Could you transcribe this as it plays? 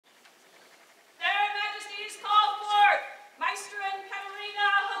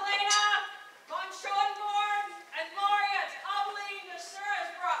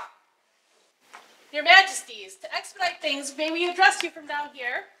to expedite things, may we address you from down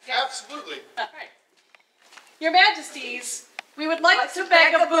here? Absolutely. All right. Your Majesties, we would like to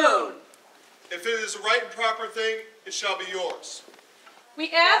beg a boon. If it is the right and proper thing, it shall be yours.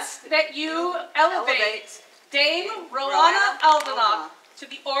 We ask that you elevate Dame Roana Aldinoch to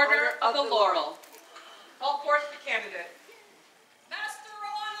the Order of the Laurel. Call forth the candidate. Master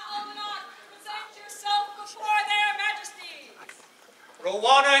Roana Aldinoch, present yourself before their majesties.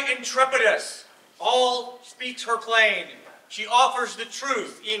 Roana intrepidus, all speaks her plain. She offers the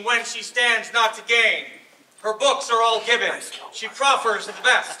truth, e'en when she stands not to gain. Her books are all given, she proffers the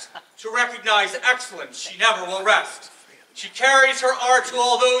best. To recognize excellence, she never will rest. She carries her art to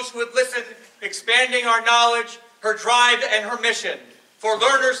all those who would listen, expanding our knowledge, her drive and her mission. For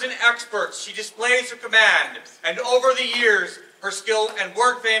learners and experts, she displays her command, and over the years, her skill and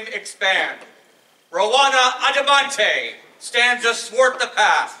word fame expand. Roana Adamante stands athwart the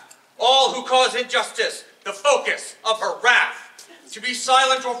path, all who cause injustice, the focus of her wrath. To be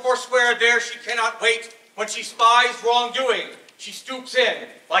silent or forswear, there she cannot wait. When she spies wrongdoing, she stoops in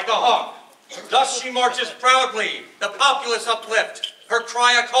like a hawk. Thus she marches proudly, the populace uplift. Her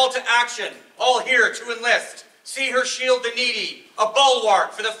cry a call to action, all here to enlist. See her shield the needy, a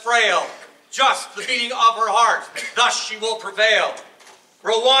bulwark for the frail. Just the beating of her heart, thus she will prevail.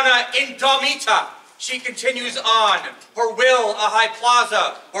 Roana Indomita, she continues on. Her will a high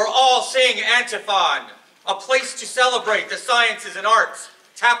plaza, where all sing antiphon. A place to celebrate the sciences and arts.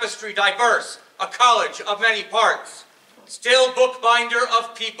 Tapestry diverse, a college of many parts. Still bookbinder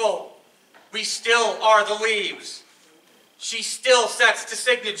of people, we still are the leaves. She still sets the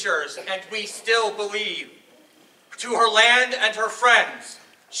signatures, and we still believe. To her land and her friends,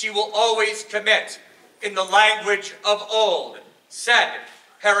 she will always commit, in the language of old, said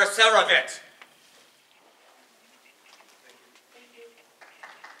Paraseravit.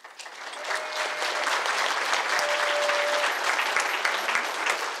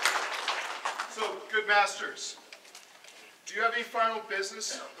 So, good masters, do you have any final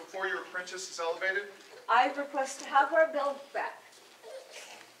business before your apprentice is elevated? I request to have our bill back.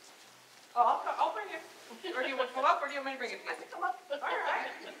 Oh, I'll bring it. Or do you want to come up, or do you want me to bring it? I can come up. All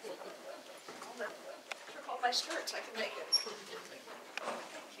right. Took all my skirts. I can make it.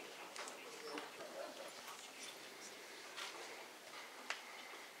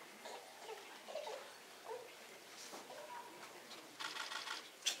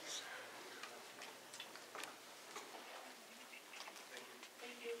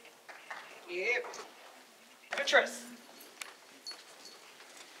 Yep. Beatrice.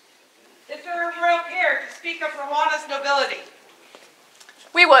 Is there room here to speak of Roana's nobility?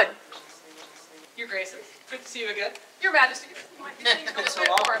 We would. Your Graces, good to see you again. Your Majesty, you might be seeing a little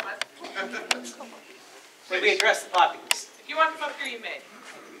bit more. We address the populace. If you want to come up here, you may.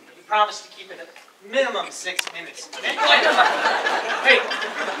 We promise to keep it at minimum 6 minutes. Hey!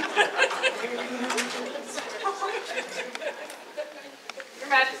 Your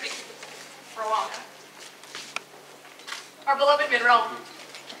Majesty, Roana. Our beloved Mineral.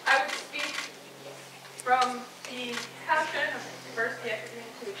 I would speak from the passion of diversity, equity, and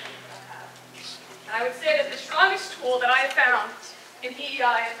inclusion that I have. And I would say that the strongest tool that I have found in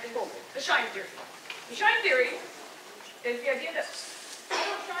DEI is the shine theory. The shine theory is the idea that I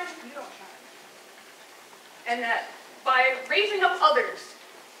don't shine if you don't shine. And that by raising up others,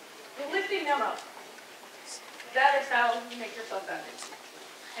 lifting them up, that is how you make yourself better.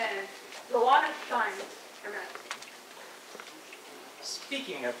 And Roana shines your Majesty.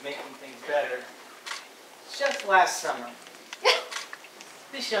 Speaking of making things better, just last summer,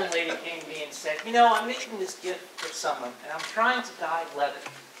 this young lady came to me and said, you know, I'm making this gift for someone, and I'm trying to dye leather,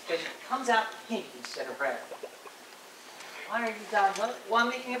 because it comes out pink instead of red. Why are you dyeing leather? Well, I'm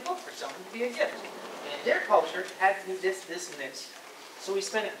making a book for someone to be a gift. And in their culture, it had to do this, this, and this. So we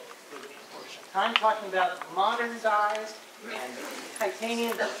spent time talking about modern dyes and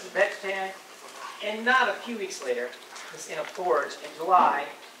titanium, veg tan, and not a few weeks later, was in a forge in July,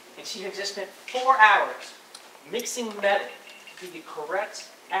 and she had just spent 4 hours mixing metal to be the correct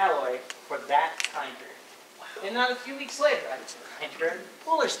alloy for that time period. And not a few weeks later, I was at her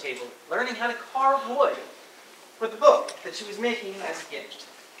fuller's table, learning how to carve wood for the book that she was making as a gift.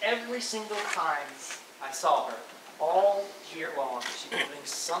 Every single time I saw her, all year long, she was doing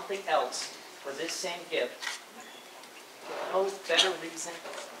something else for this same gift. For no better reason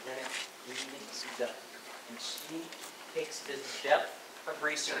than it really needs to be done. And she takes this depth of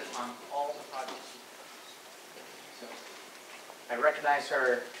research on all the projects. So I recognize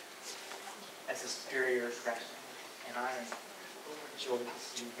her as a superior craftsman, and I am overjoyed to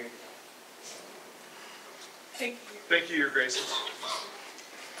see you here today. Thank you. Thank you, Your Graces.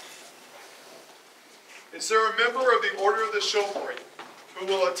 Is there a member of the Order of the Chivalry who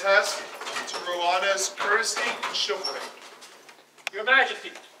will attest to Roana's courtesy and chivalry? Your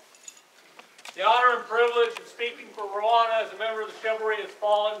Majesty, the honor and privilege of speaking for Roana as a member of the chivalry has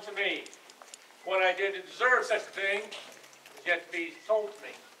fallen to me. What I did to deserve such a thing is yet to be told to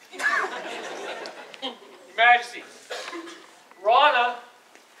me. Your Majesty, Roana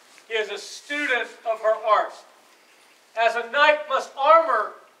is a student of her art. As a knight must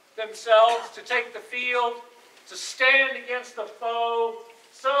armor themselves to take the field, to stand against the foe,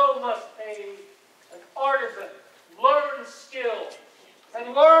 so must an artisan learn skill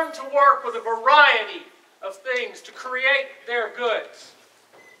and learn to work with a variety of things to create their goods.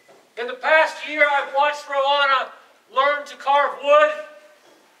 In the past year, I've watched Roana learn to carve wood,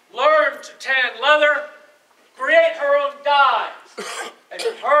 learn to tan leather, create her own dyes, and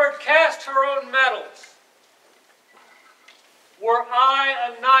her cast her own metals. Were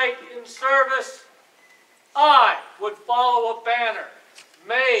I a knight in service, I would follow a banner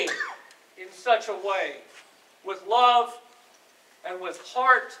made in such a way, with love and with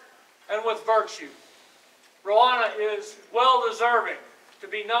heart and with virtue. Roana is well deserving to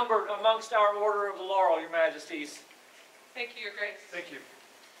be numbered amongst our Order of the Laurel, Your Majesties. Thank you, Your Grace. Thank you.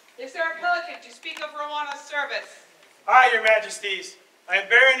 Is there a pelican to speak of Roana's service? Hi, Your Majesties. I am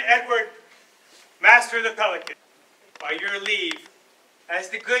Baron Edward, Master of the Pelican. By your leave, as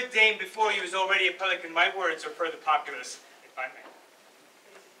the good dame before you is already a pelican, my words are for the populace, if I may.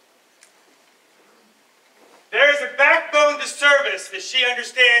 There is a backbone to service that she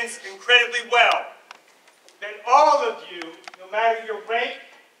understands incredibly well, that all of you, no matter your rank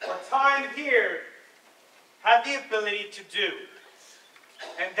or time here, have the ability to do,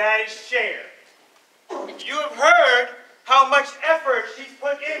 and that is share. You have heard how much effort she's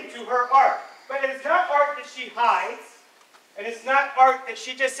put into her art, but it is not art that she hides, and it's not art that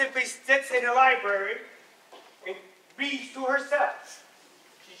she just simply sits in a library and reads to herself.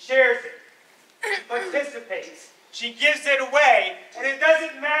 She shares it. She participates. She gives it away. And it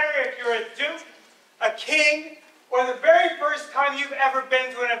doesn't matter if you're a duke, a king, or the very first time you've ever been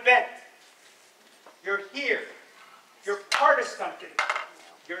to an event. You're here. You're part of something.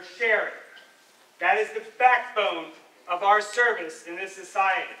 You're sharing. That is the backbone of our service in this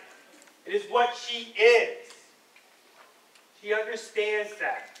society. It is what she is. She understands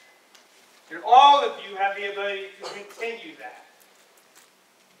that. And all of you have the ability to continue that.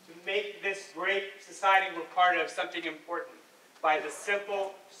 To make this great society we're part of something important by the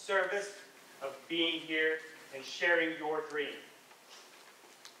simple service of being here and sharing your dream.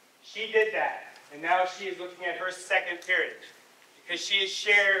 She did that, and now she is looking at her second period because she has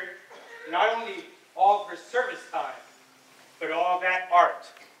shared not only all of her service time, but all of that art,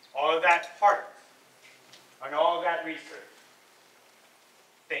 all of that heart, and all of that research.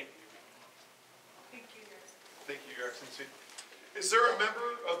 Thank you. Thank you, Your Grace. Thank you, Your Excellency. Is there a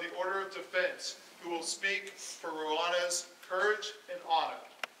member of the Order of Defense who will speak for Roana's courage and honor?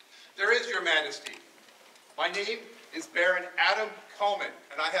 There is, Your Majesty. My name is Baron Adam Coleman,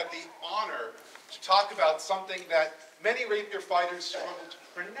 and I have the honor to talk about something that many rapier fighters struggle to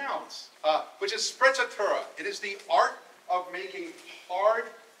pronounce, which is sprezzatura. It is the art of making hard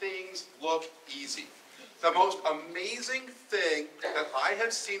things look easy. The most amazing thing that I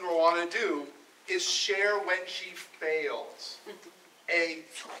have seen Roana do is share when she fails. A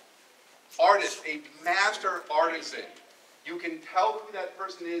artist, a master artisan, you can tell who that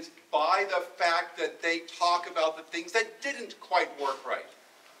person is by the fact that they talk about the things that didn't quite work right.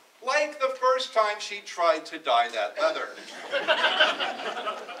 Like the first time she tried to dye that leather.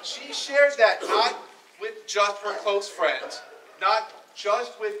 She shares that not with just her close friends, not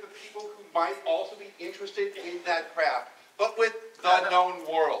just with the people who might also be interested in that craft, but with the known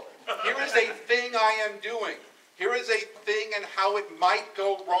world. Here is a thing I am doing. Here is a thing and how it might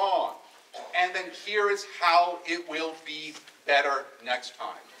go wrong. And then here is how it will be better next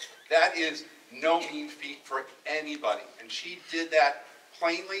time. That is no mean feat for anybody. And she did that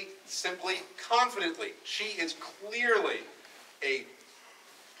plainly, simply, confidently. She is clearly a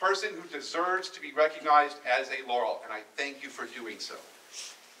person who deserves to be recognized as a Laurel, and I thank you for doing so.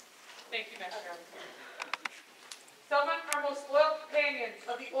 Thank you, Master. Summon our most loyal companions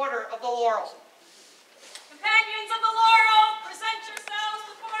of the Order of the Laurel. Companions of the Laurel, present yourselves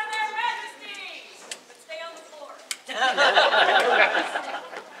before their majesties. But stay on the floor.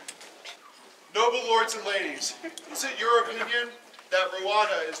 Noble lords and ladies, is it your opinion that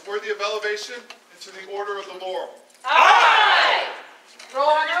Roana is worthy of elevation into the Order of the Laurel? Aye!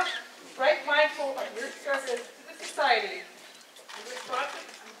 Roana, right mindful of your service to the society, and responsive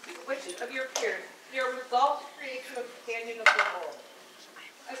to the wishes of your peers, you are resolved to create you a companion of the laurel.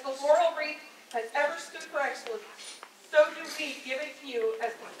 As the laurel wreath has ever stood for excellence, so do we give it to you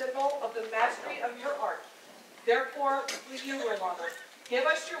as the symbol of the mastery of your art. Therefore, will you, Roana, give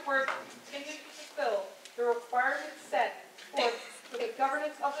us your word to continue to fulfill the requirements set forth for the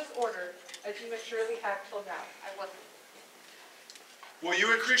governance of this order, as you most surely have till now. I will. Will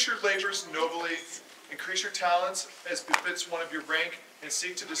you increase your labors nobly, increase your talents as befits one of your rank, and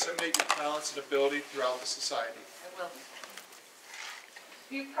seek to disseminate your talents and ability throughout the society? I will.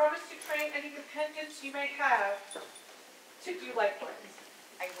 Do you promise to train any dependents you may have to do likewise?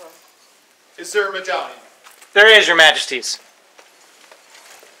 I will. Is there a medallion? There is, Your Majesties.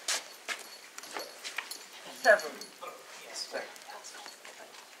 Several. Yes, sir.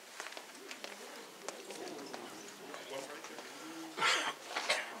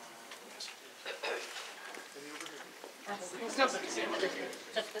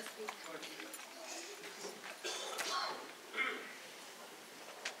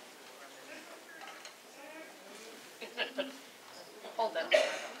 Hold that.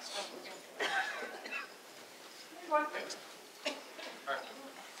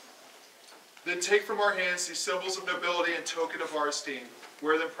 Then take from our hands these symbols of nobility and token of our esteem.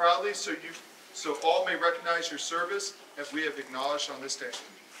 Wear them proudly so all may recognize your service as we have acknowledged on this day.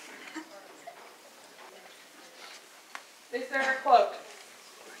 Is there a cloak?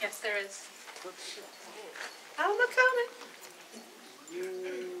 Yes, there is. Oh, look on it.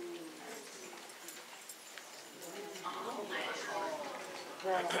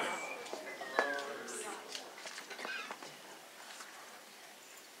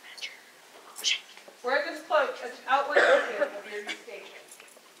 Wear this cloak as an outward token of your new station.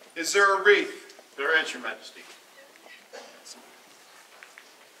 Is there a wreath? There is, Your Majesty.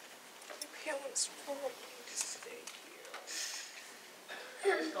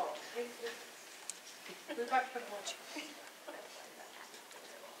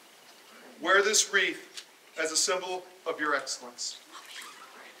 Wear this wreath as a symbol of your excellence.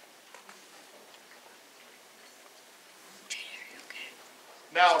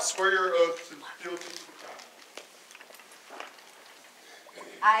 Now swear your oath to fealty to the crown.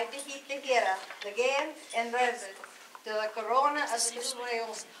 I, Tehera, again and reverence to the corona of the middle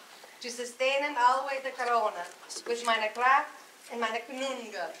realm, to sustain and always the corona, with mijn kracht and mijn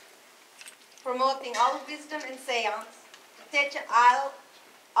kununga, promoting all wisdom and science, teach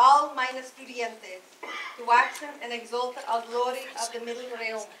all mijn estudiantes, to waxen and exalt all glory of the middle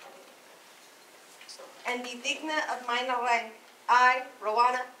realm, and be digna of mijn rank, I,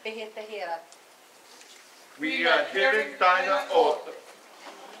 Roana Tehera. We are hearing thine oath,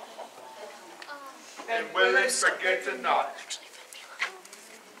 and willing forget it not.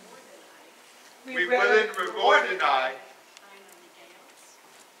 We willing reward deny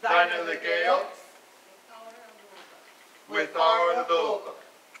thine legale with our look,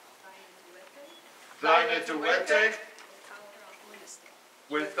 thine duete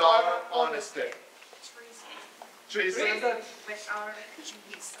with our honesty, treason with our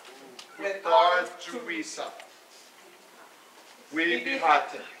juisa. We be hot.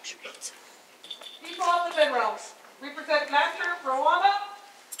 People of the mid-realms, we present Master Roana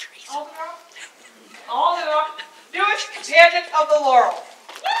Aldinoch, newest companion of the Laurel.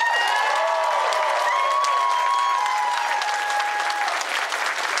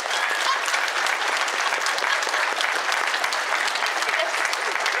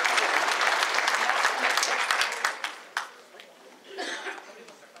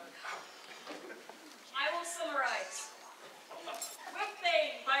 I will summarize.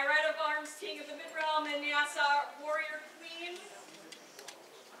 Whipbane, by right of arms, King of the Mid-Realm, and Nyasa, Warrior Queen.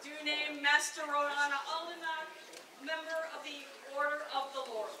 Do name Master Roana Aldinoch, member of the Order of the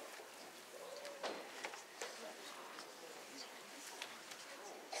Laurel.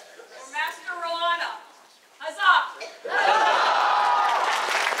 For Master Roana, huzzah!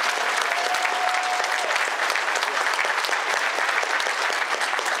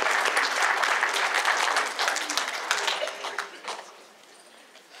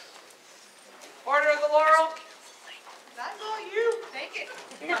 Order of the Laurel. That's all you. Take it.